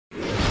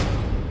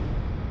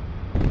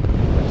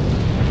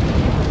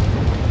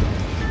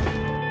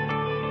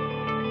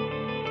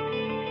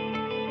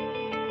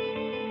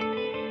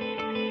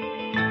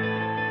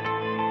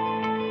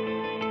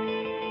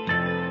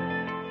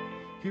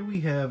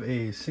we have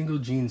a single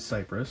gene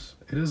Cypress.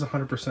 It is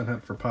 100%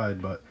 hemp for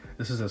pied, but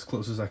this is as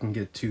close as I can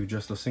get to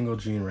just a single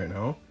gene right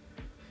now.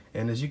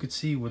 And as you can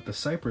see with the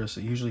Cypress,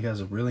 it usually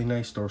has a really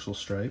nice dorsal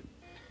stripe,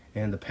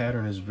 and the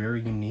pattern is very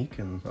unique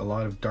and a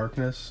lot of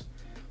darkness.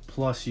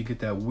 Plus you get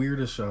that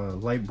weirdish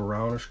light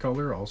brownish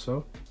color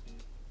also.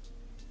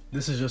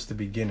 This is just the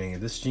beginning.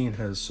 This gene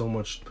has so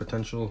much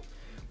potential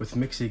with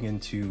mixing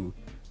into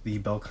the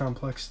bell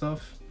complex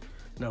stuff.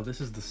 Now this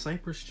is the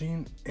Cypress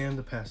gene and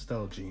the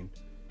pastel gene.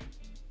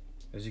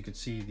 As you can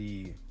see,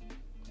 the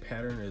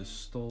pattern is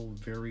still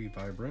very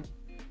vibrant,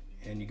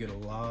 and you get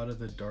a lot of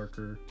the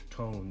darker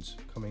tones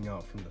coming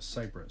out from the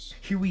Cypress.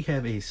 Here we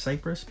have a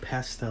Cypress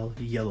pastel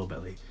yellow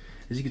belly.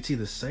 As you can see,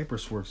 the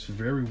Cypress works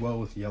very well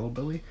with yellow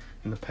belly,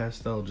 and the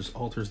pastel just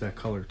alters that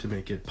color to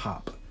make it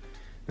pop.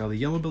 Now the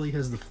yellow belly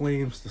has the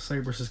flames, the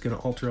Cypress is going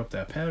to alter up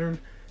that pattern,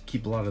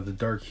 keep a lot of the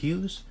dark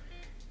hues,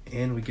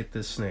 and we get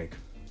this snake.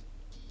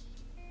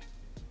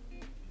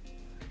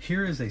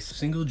 Here is a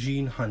single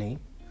gene honey.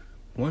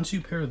 Once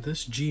you pair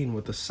this gene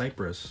with the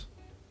Cypress,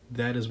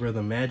 that is where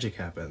the magic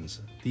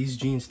happens. These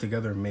genes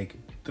together make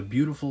the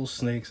beautiful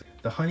snakes.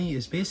 The honey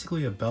is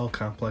basically a bell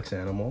complex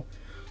animal,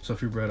 so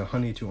if you bred a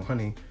honey to a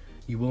honey,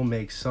 you will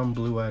make some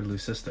blue-eyed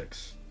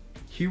leucistics.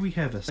 Here we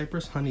have a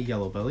Cypress honey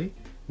yellow belly.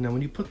 Now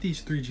when you put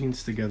these three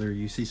genes together,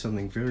 you see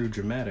something very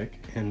dramatic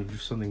and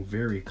something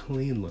very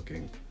clean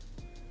looking.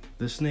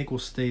 This snake will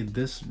stay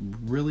this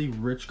really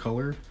rich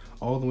color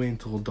all the way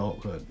until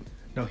adulthood.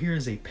 Now here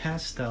is a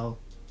pastel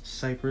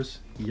Cypress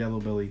yellow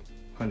belly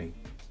honey.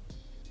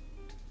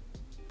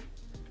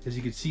 As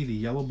you can see, the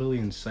yellow belly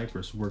and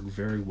Cypress work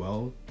very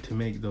well to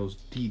make those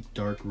deep,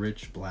 dark,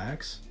 rich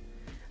blacks.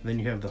 And then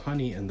you have the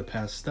honey and the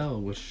pastel,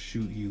 which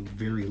shoot you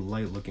very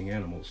light looking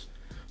animals.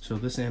 So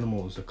this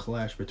animal is a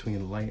clash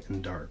between light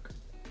and dark.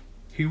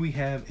 Here we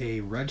have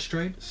a red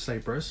striped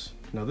Cypress.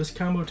 Now this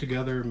combo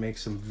together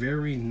makes some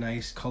very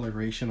nice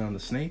coloration on the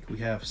snake. We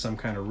have some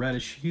kind of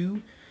reddish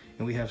hue,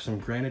 and we have some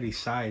granity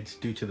sides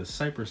due to the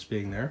Cypress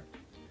being there.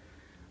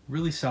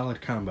 Really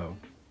solid combo.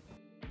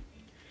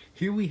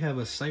 Here we have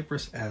a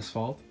Cypress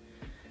asphalt.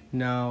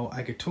 Now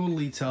I could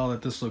totally tell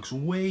that this looks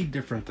way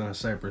different than a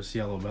Cypress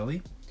yellow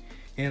belly,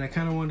 and I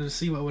kind of wanted to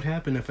see what would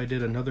happen if I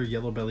did another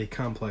yellow belly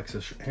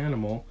complex-ish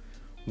animal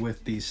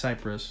with the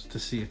Cypress to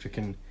see if it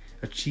can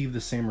achieve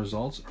the same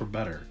results or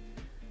better.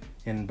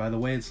 And by the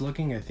way it's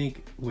looking, I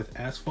think with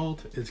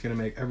asphalt it's going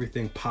to make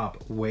everything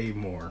pop way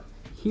more.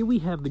 Here we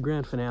have the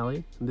grand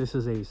finale. This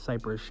is a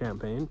Cypress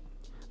champagne.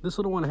 This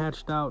little one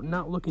hatched out,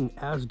 not looking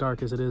as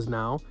dark as it is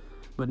now,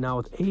 but now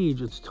with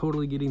age, it's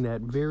totally getting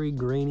that very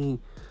grainy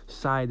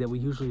side that we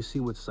usually see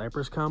with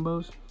Cypress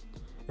combos,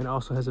 and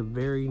also has a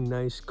very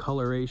nice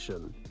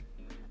coloration.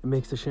 It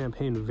makes the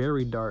champagne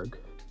very dark.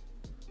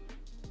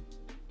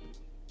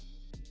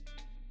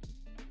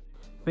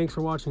 Thanks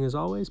for watching as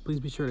always. Please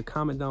be sure to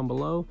comment down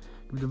below,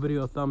 give the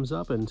video a thumbs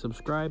up, and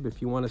subscribe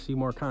if you want to see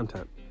more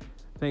content.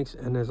 Thanks,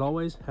 and as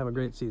always, have a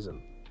great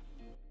season.